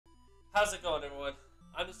How's it going, everyone?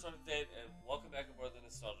 I'm Nostalgia Dave, and welcome back aboard the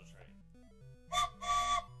Nostalgia Train.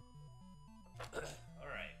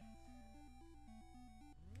 Alright.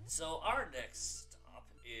 So, our next stop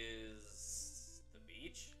is the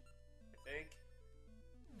beach, I think.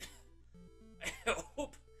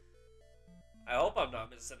 I hope I'm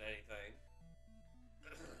not missing anything.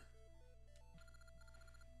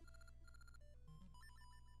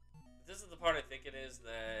 If this is the part I think it is,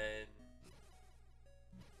 then...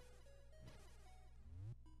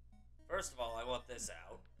 First of all, I want this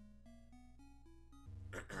out.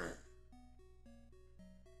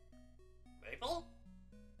 Maple?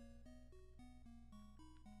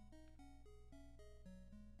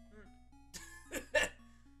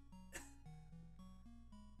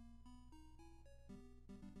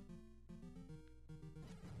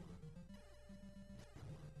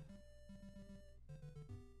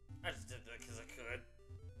 I just did that because I could.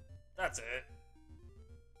 That's it.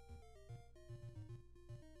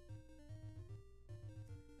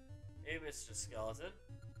 Hey, Mr. Skeleton.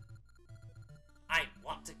 I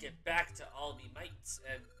want to get back to all me mates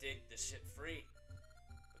and dig the ship free.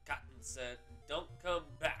 But Cotton said, don't come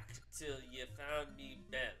back till you found me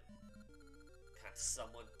Bell. Can't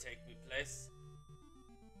someone take me place?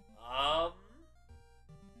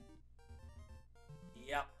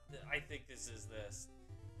 Yep, I think this is this.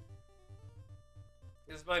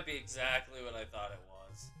 This might be exactly what I thought it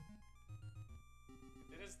was.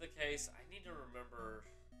 If it is the case, I need to remember...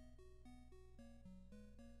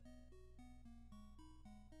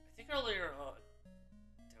 I think earlier on...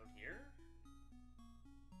 Down here?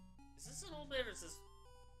 Is this an old man or is this...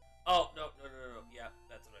 Oh, no. Yeah,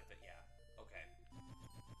 that's what I think. Yeah, okay.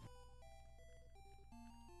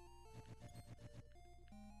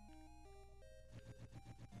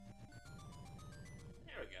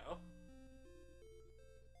 There we go.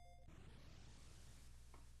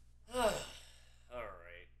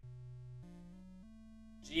 Alright.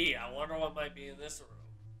 Gee, I wonder what might be in this room.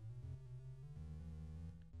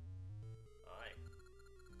 Aye.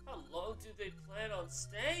 How long do they plan on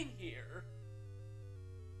staying here?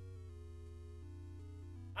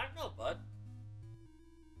 I don't know, bud.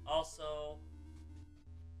 Also...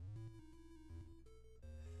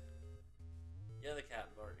 You're the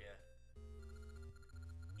captain, aren't you?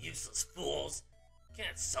 Useless fools!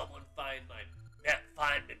 Can't someone find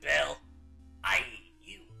me Bell?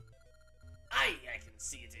 You! I can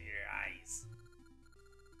see it in your eyes.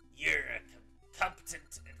 You're a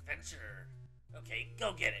competent adventurer. Okay,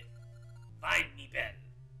 go get it. Find me Bell.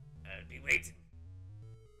 I'll be waiting.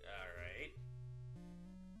 Alright.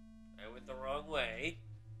 I went the wrong way.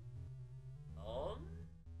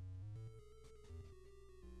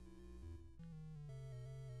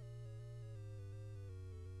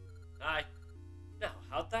 Hi. Now,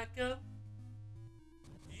 how'd that go?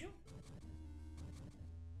 Did you?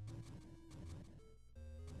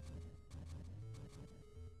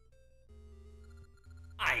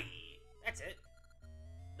 That's it.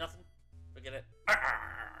 Nothing. Forget it.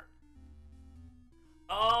 Arrgh.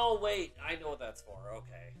 Oh, wait. I know what that's for.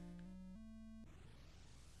 Okay.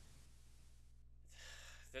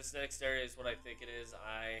 This next area is what I think it is.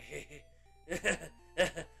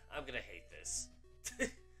 I'm gonna hate this.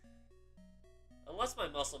 Unless my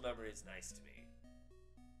muscle memory is nice to me.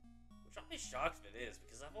 Which I'll be shocked if it is,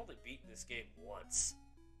 because I've only beaten this game once.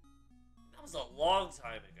 And that was a long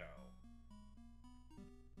time ago.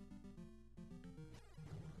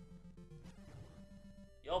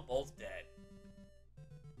 Y'all both dead.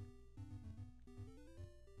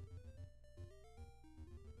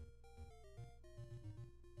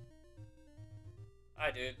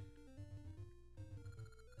 Hi, dude.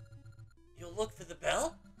 You'll look for the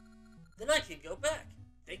bell? Then I can go back.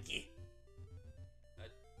 Thank you.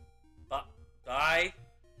 Bye.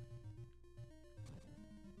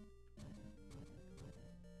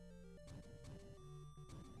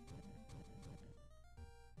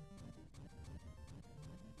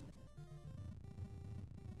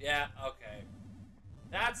 Yeah, okay.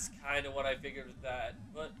 That's kind of what I figured with that,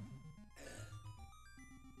 but...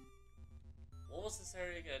 What was this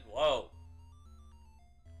area again? Whoa.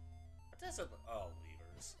 What does it... Oh,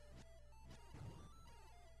 levers.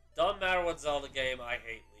 Doesn't matter what Zelda game, I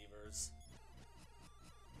hate levers.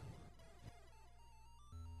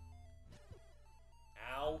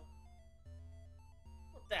 Ow.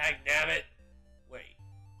 What the heck, damn it? Wait.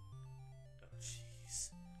 Oh,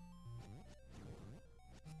 jeez.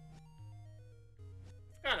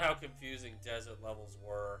 I forgot how confusing desert levels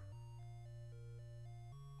were.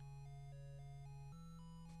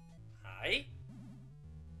 Hi?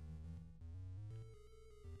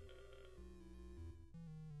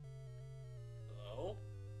 Hello?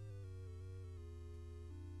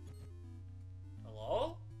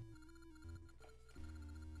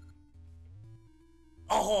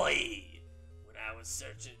 Ahoy! When I was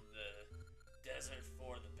searching the desert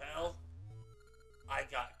for the bell, I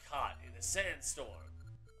got caught in a sandstorm.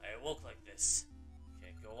 I awoke like this.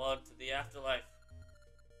 Can't go on to the afterlife.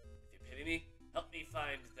 If you pity me, help me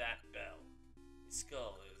find that bell. The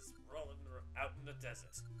skull is rolling out in the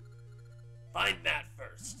desert. Find that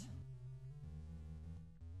first.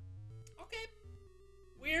 Okay.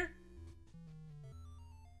 Weird.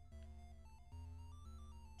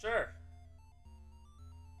 Sure.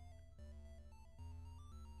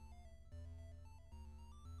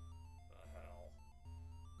 The hell?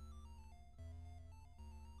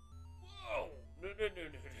 Whoa! No, no, no,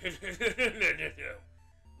 no, no, no, no, no, no.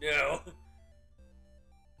 No.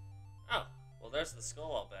 Oh, well, there's the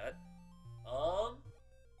skull, I'll bet.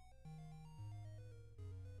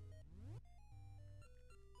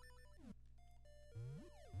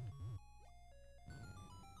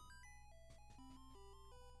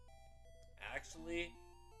 Actually,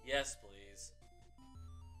 yes, please.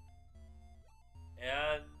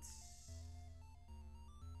 And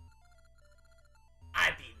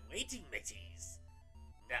I've been waiting, mateys.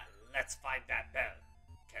 Now let's find that bell.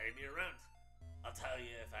 Carry me around. I'll tell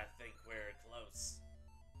you if I think we're close.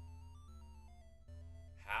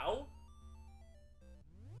 How?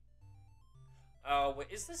 Oh,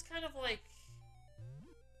 wait, is this kind of like...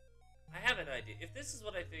 I have an idea. If this is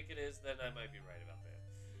what I think it is, then I might be right about that.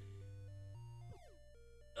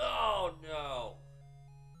 Oh, no.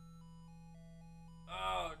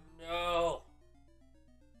 Oh, no.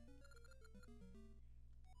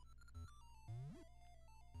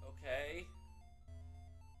 Okay.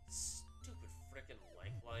 Stupid frickin'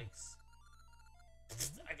 likes.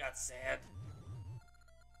 I got sand.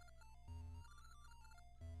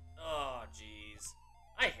 Oh, jeez.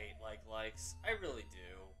 I hate likes. I really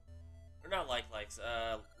do. Or not likes,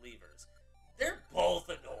 levers. They're both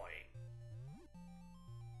annoying.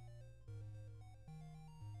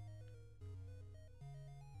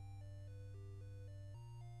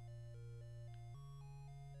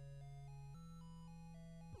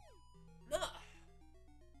 No.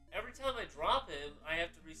 Every time I drop him, I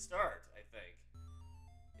have to restart, I think.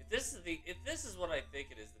 If this is what I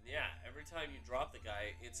think it is, then yeah, every time you drop the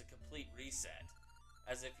guy, it's a complete reset.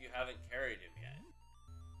 As if you haven't carried him yet.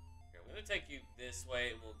 Here, I'm gonna take you this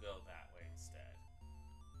way and we'll go that way instead.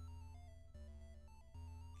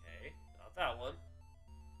 Okay, not that one.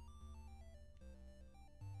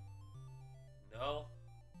 No.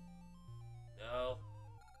 No.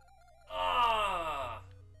 Ah!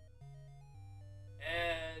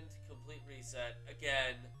 And complete reset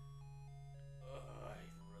again. Ugh, I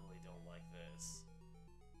really don't like this.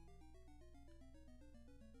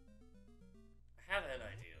 I have an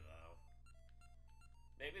idea though.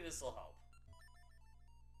 Maybe this will help.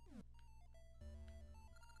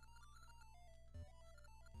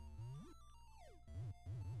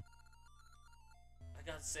 I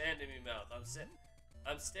got sand in my mouth.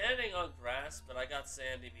 I'm standing on grass, but I got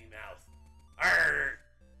sand in my mouth. Arrgh!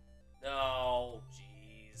 No,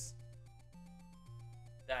 jeez.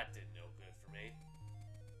 That did no good for me.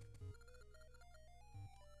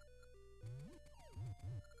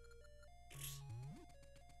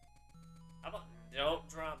 How about don't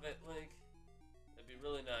drop it, Link? That'd be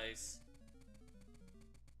really nice.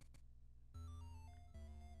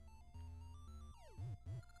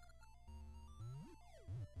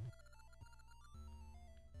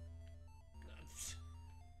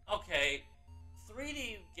 Okay,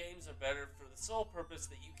 3D games are better for the sole purpose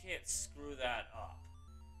that you can't screw that up.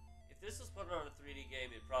 If this was put on a 3D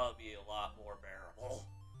game, it'd probably be a lot more bearable.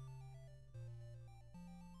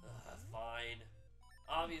 Fine.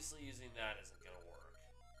 Obviously, using that isn't gonna work.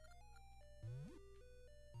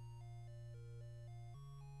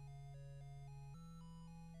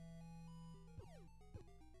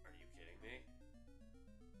 Are you kidding me?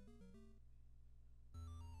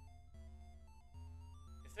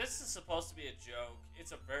 If this is supposed to be a joke,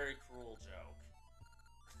 it's a very cruel joke.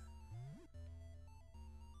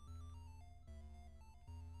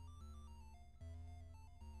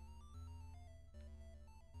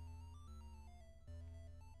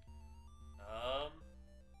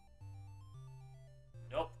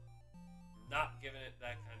 Nope. Not giving it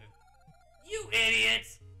that kind of... You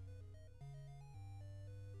idiot!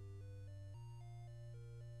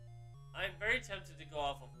 I'm very tempted to go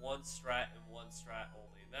off of one strat and one strat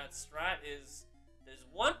only. And that strat is... There's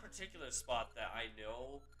one particular spot that I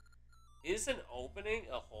know is an opening,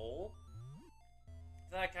 a hole.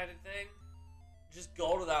 That kind of thing. Just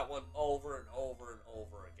go to that one over and over and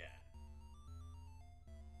over again.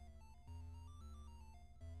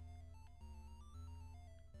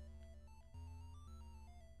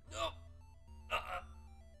 No.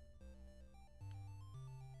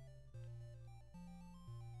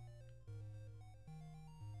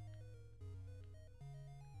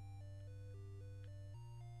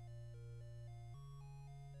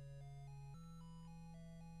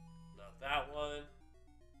 that one.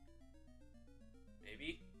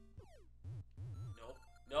 Maybe? No.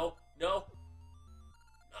 No. No.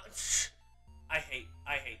 I hate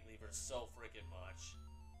levers so freaking much.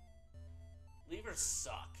 Levers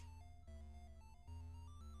suck.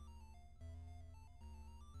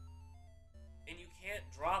 And you can't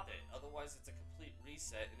drop it, otherwise it's a complete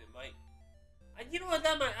reset, and it might... you know what,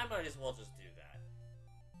 I might as well just do that.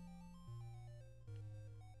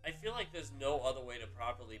 I feel like there's no other way to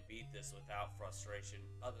properly beat this without frustration,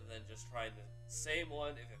 other than just trying the same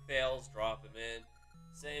one. If it fails, drop him in.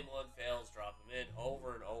 Same one fails, drop him in,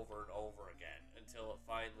 over and over and over again, until it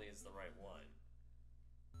finally is the right one.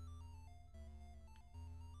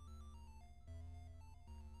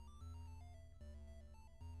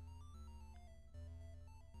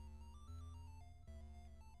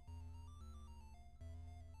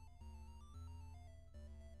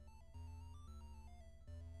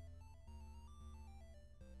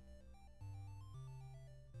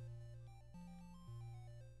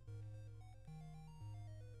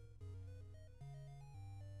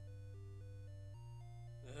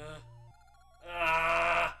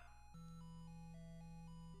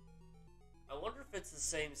 I wonder if it's the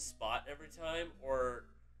same spot every time, or...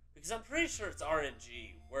 Because I'm pretty sure it's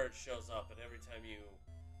RNG where it shows up, and every time you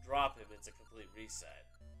drop him, it's a complete reset.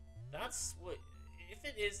 That's what... If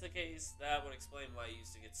it is the case, that would explain why I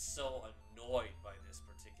used to get so annoyed by this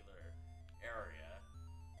particular area.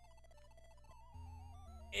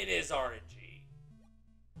 It is RNG.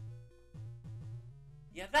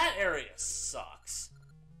 Yeah, that area sucks.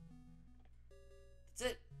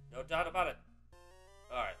 That's it. No doubt about it.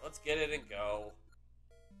 Alright, let's get it and go.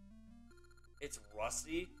 It's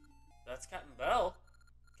rusty. That's Captain's bell.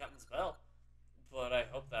 But I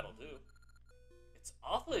hope that'll do. It's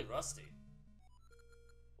awfully rusty.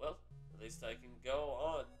 Well, at least I can go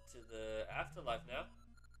on to the afterlife now.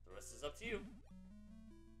 The rest is up to you.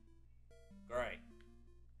 Great.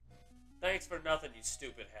 Thanks for nothing, you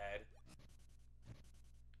stupid head.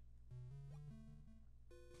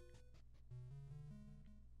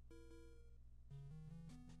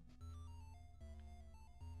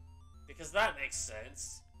 Because that makes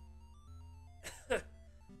sense.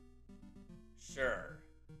 Sure.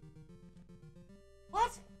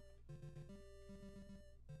 What?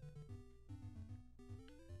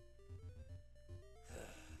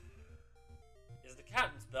 Is the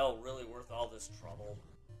Captain's bell really worth all this trouble?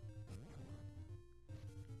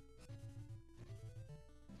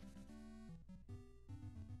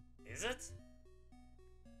 Is it?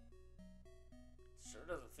 Sure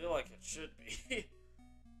doesn't feel like it should be.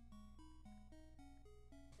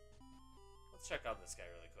 Let's check on this guy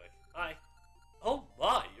really quick. Hi. Oh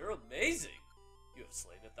my, you're amazing. You have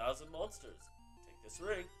slain 1,000 monsters. Take this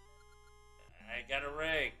ring. I got a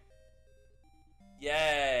ring.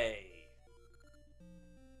 Yay.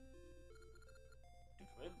 Do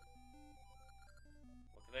come in.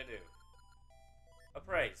 What can I do?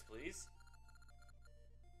 Appraise, please.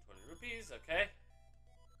 20 rupees, okay.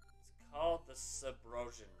 It's called the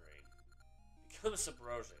Subrosion ring. Become a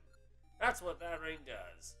Subrosion. That's what that ring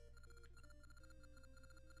does.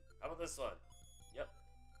 How about this one? Yep.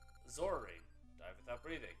 Zora ring. Dive without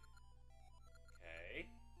breathing. Okay.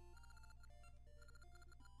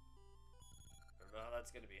 I don't know how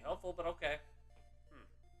that's going to be helpful, but okay.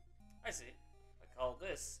 I see. I call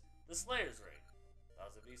this the Slayer's ring.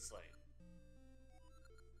 1,000 beasts slain.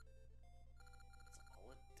 That's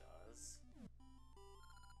all it does.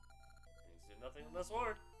 Things do nothing on this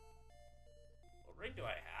sword. What ring do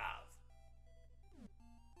I have?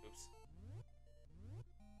 Oops.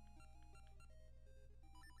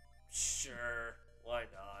 Sure, why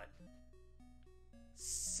not?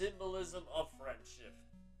 Symbolism of friendship.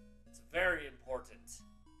 It's very important.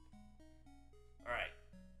 Alright.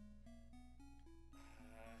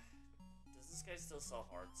 Does this guy still sell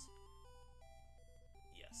hearts?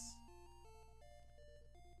 Yes.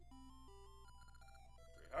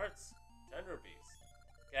 3 hearts, 10 rupees.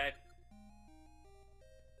 Okay.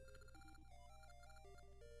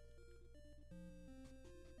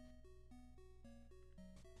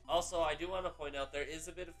 Also, I do want to point out there is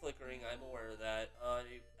a bit of flickering. I'm aware of that.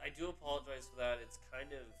 I do apologize for that. It's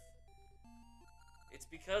kind of... It's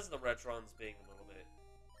because the Retron's being a little bit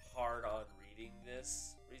hard on reading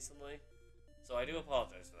this recently. So I do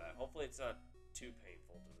apologize for that. Hopefully it's not too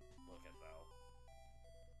painful to look at, though.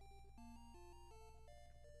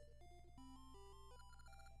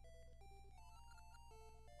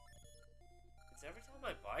 It's every time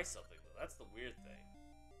I buy something, though. That's the weird thing.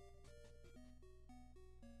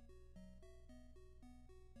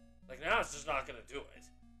 Like, now it's just not gonna do it.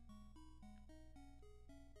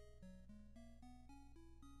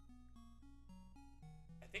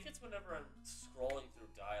 whenever I'm scrolling through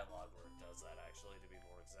dialogue where it does that, actually, to be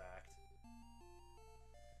more exact.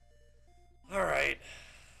 Alright.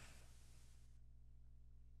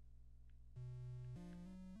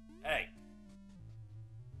 Hey.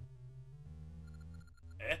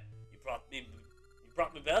 Eh? You brought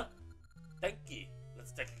me Bell? Thank you.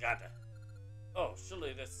 Let's take a gander. Oh,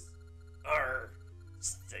 surely this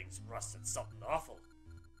thing's rusted something awful.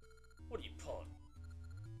 What are you pulling?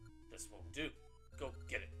 This won't do. Go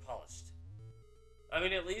get it polished. I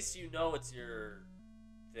mean, at least you know it's your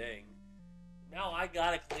thing. Now I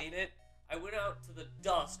gotta clean it. I went out to the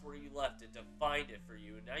dust where you left it to find it for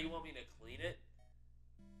you, and now you want me to clean it?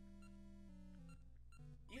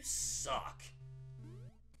 You suck.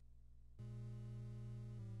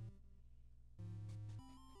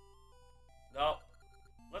 No.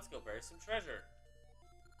 Let's go bury some treasure.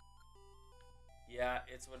 Yeah,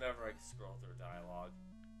 it's whenever I scroll through dialogue.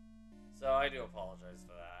 So I do apologize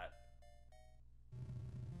for that.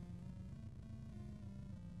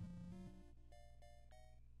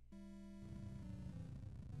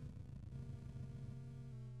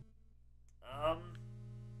 I'm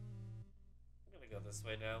gonna go this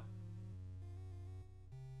way now.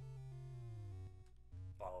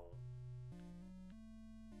 Boom.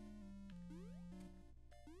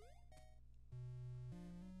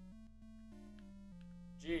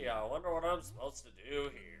 Gee, I wonder what I'm supposed to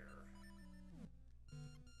do here.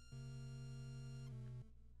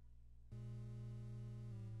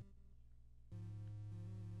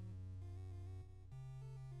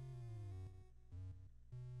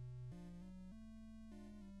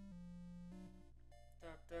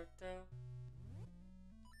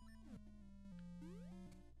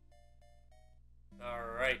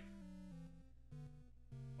 Alright.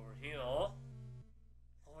 Over here.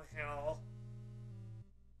 Over here.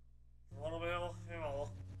 What about here?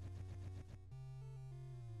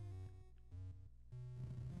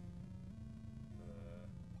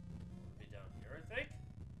 Be down here, I think.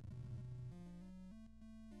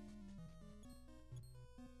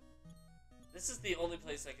 This is the only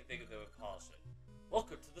place I can think of that would polish it.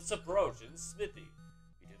 Welcome to the Subrosion Smithy.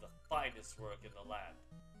 We do the finest work in the land.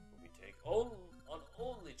 But we take on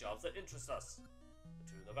only jobs that interest us.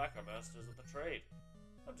 The two in the back are masters of the trade.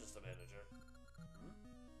 I'm just a manager.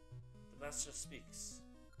 The master speaks.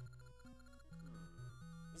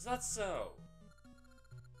 Is that so?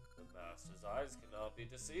 The master's eyes cannot be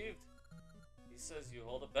deceived. He says you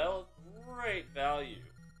hold a bell of great value.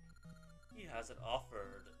 He hasn't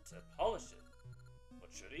offered to polish it. What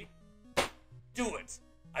should he? Do it!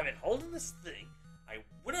 I've been holding this thing. I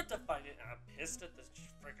went out to find it and I'm pissed at this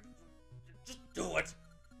freaking... Just do it!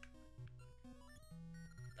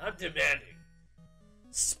 I'm demanding.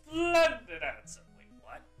 Splendid answer. Wait,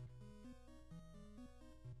 what?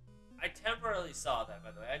 I temporarily saw that,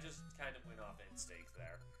 by the way. I just kind of went off instinct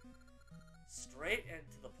there. Straight and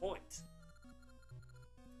to the point.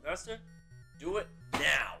 Master, do it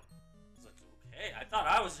now. I was like, okay, I thought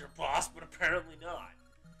I was your boss, but apparently not.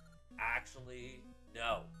 Actually,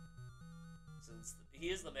 no. Since he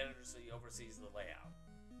is the manager, so he oversees the layout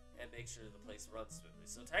and makes sure the place runs smoothly.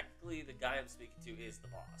 So technically, the guy I'm speaking to is the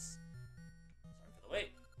boss. Sorry for the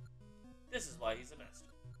wait. This is why he's a master.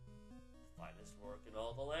 The finest work in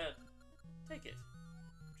all the land. Take it.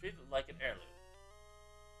 Treat it like an heirloom.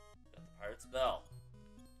 Got the pirate's bell.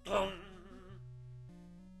 Alright.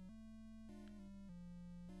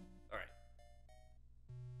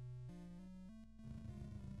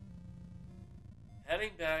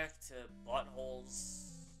 Heading back to Butthole's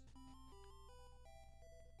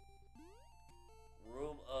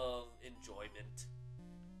room of enjoyment,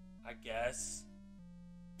 I guess.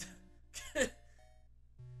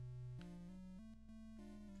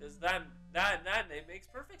 Because that name makes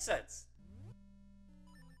perfect sense.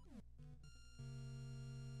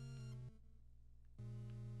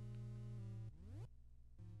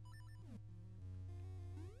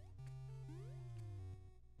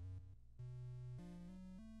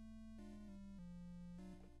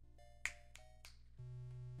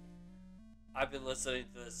 I've been listening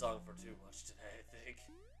to this song for too much today, I think.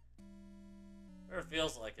 Or it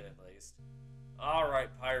feels like it, at least. Alright,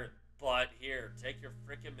 pirate butt, here, take your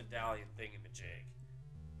frickin' medallion thingamajig.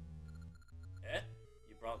 Eh?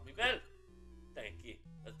 You brought me bell. Thank you.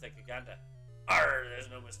 Let's take a gander. Arr, there's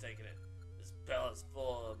no mistaking it. This bell is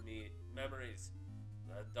full of memories.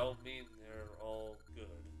 That don't mean they're all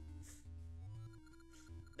good.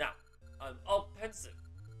 Now, I'm all pensive.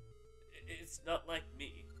 It's not like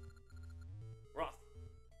me.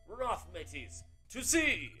 We're off, mateys. To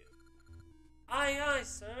sea! Aye, aye,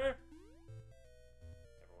 sir.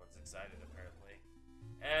 Everyone's excited, apparently.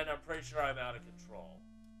 And I'm pretty sure I'm out of control.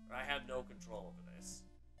 I have no control over this.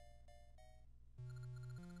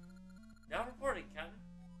 Now reporting, Captain.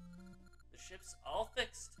 The ship's all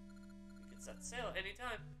fixed. We can set sail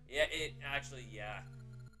anytime. Yeah,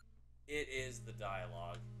 it is the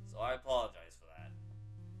dialogue. So I apologize for that.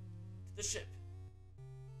 To the ship.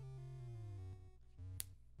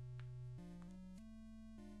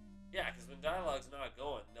 Yeah, because when dialogue's not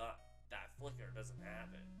going, that flicker doesn't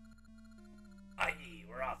happen. Aye,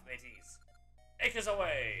 we're off, mateys. Acres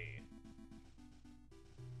away!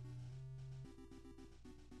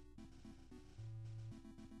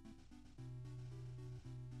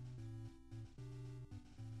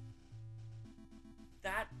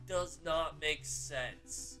 That does not make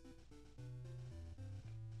sense.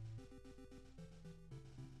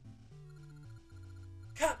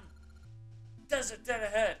 Captain! Desert dead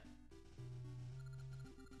ahead!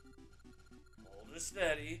 Hold her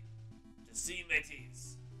steady. To sea,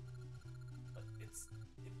 mateys. But it's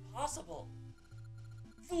impossible.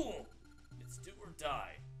 Fool! It's do or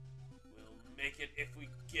die. We'll make it if we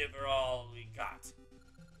give her all we got.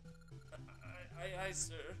 Aye,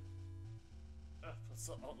 sir.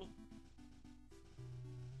 All.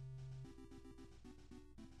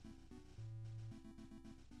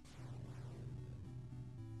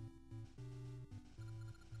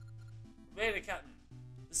 Made it, Captain.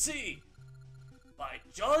 The sea! By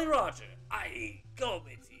Jolly Roger! Aye, go,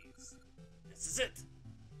 mateys! This is it!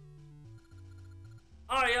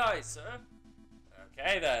 Aye, sir!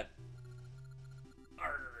 Okay, then.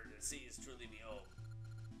 Arr, the sea is truly me home.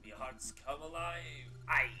 Me hearts come alive.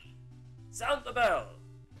 Aye! Sound the bell!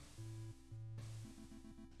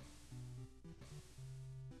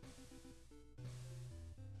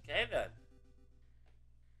 Okay, then.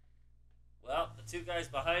 Well, the two guys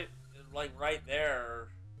behind, like right there,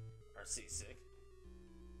 are seasick.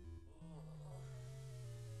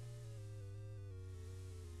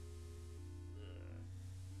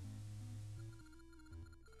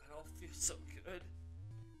 I don't feel so good.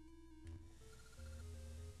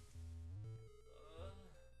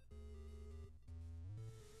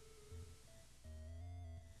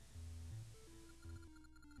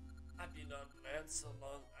 I've been on land so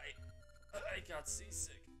long, I got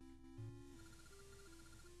seasick.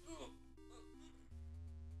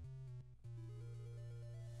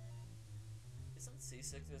 Isn't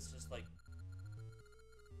seasickness just like...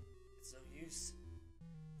 It's no use.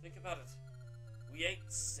 Think about it. We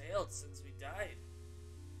ain't sailed since we died.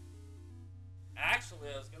 Actually,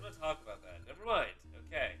 I was gonna talk about that. Never mind.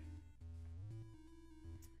 Okay.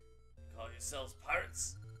 You call yourselves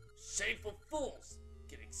pirates? Shameful fools!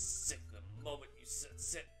 Getting sick the moment you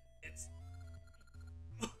sit. It's...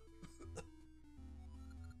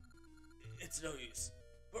 It's no use.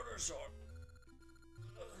 Put her ashore.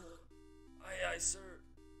 Aye, sir.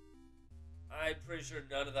 I'm pretty sure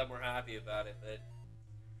none of them were happy about it, but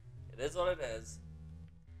it is what it is.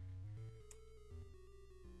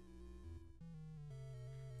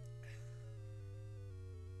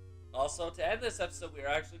 Also, to end this episode, we are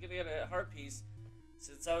actually going to get a heart piece.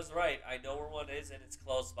 Since I was right, I know where one is, and it's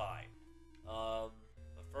close by. But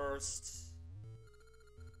first...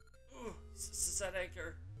 Set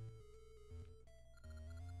anchor.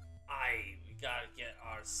 Aye, we gotta get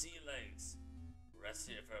our sea legs. Rest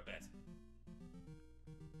here for a bit.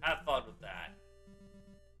 Have fun with that.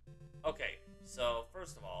 Okay, so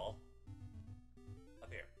first of all, up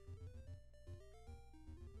here.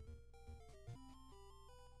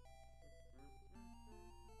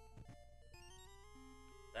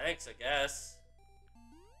 Thanks, I guess.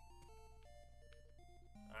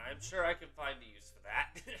 I'm sure I can find a use for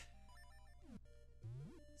that.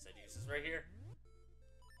 Said use is right here.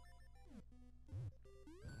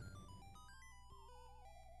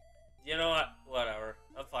 You know what? Whatever.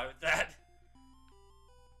 I'm fine with that.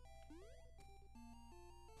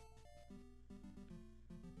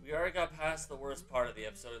 We already got past the worst part of the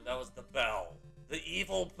episode, and that was the bell. The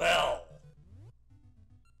evil bell!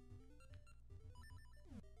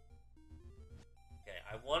 Okay,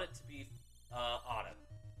 I want it to be autumn.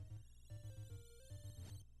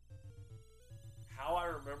 How I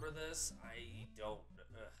remember this, I don't...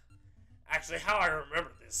 Actually, how I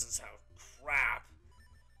remember this is how crap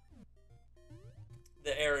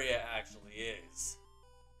the area actually is.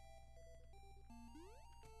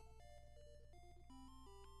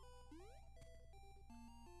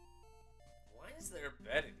 Why is there a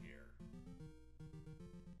bed in here?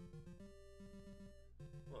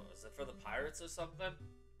 Well, is it for the pirates or something? Okay,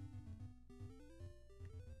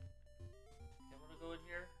 I'm gonna go in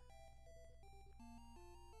here.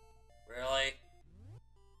 Really?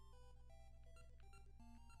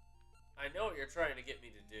 I know what you're trying to get me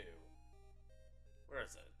to do. Where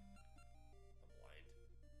is it?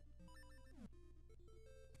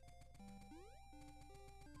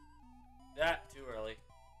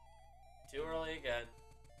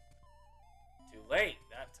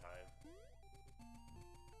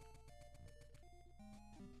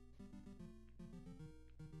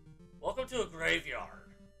 Welcome to a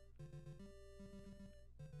graveyard.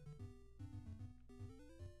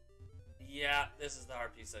 Yeah, this is the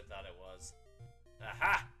hard piece I thought it was.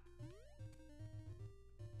 Aha!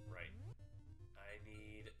 Right. I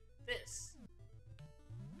need this.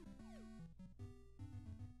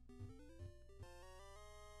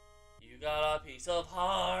 You got a piece of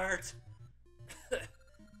heart!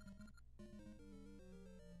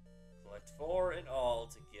 Collect 4 in all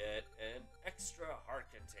to get an extra heart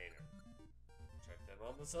container. Check them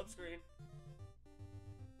on the subscreen.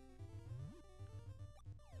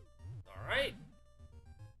 Alright.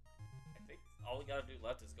 I think all we gotta do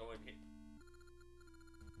left is go in here.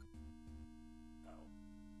 Oh.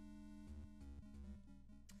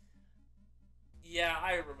 Yeah,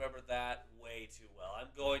 I remember that way too well. I'm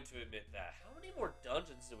going to admit that. How many more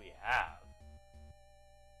dungeons do we have?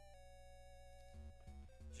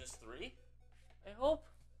 Just 3? I hope.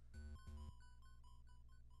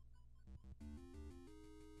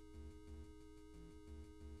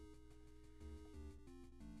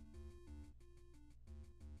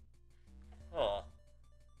 Huh.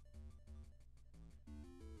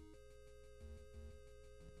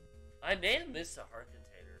 I may have missed a heart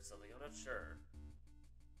container or something, I'm not sure.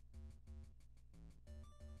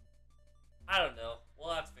 I don't know.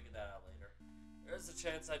 We'll have to figure that out later. There's a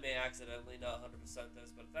chance I may accidentally not 100%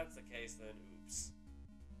 this, but if that's the case, then oops.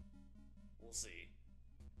 We'll see.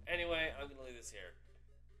 Anyway, I'm going to leave this here.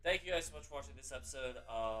 Thank you guys so much for watching this episode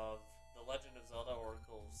of The Legend of Zelda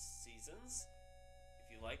Oracle Seasons.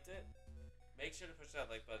 If you liked it, make sure to push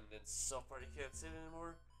that like button. And so far you can't see it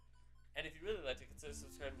anymore. And if you really liked it, consider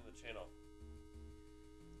subscribing to the channel.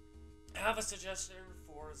 Have a suggestion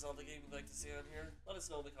for a Zelda game you'd like to see on here? Let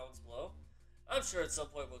us know in the comments below. I'm sure at some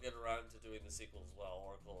point we'll get around to doing the sequel as well,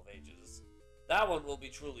 Oracle of Ages. That one will be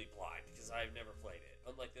truly blind, because I've never played it.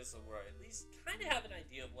 Unlike this one, where I at least kind of have an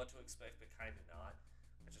idea of what to expect, but kind of not.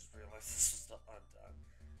 I just realized this is not undone.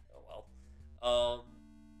 Oh well.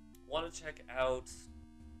 Want to check out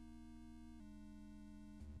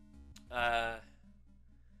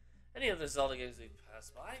any of the Zelda games we've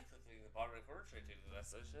passed by? Clicking the bottom right corner, try to take you to the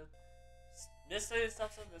destination. Missed any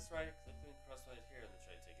stops on this right, clicking across right here, and then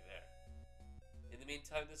try to take you there. In the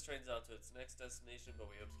meantime, this train's out to its next destination, but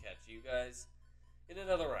we hope to catch you guys in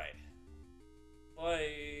another ride.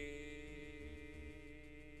 Bye!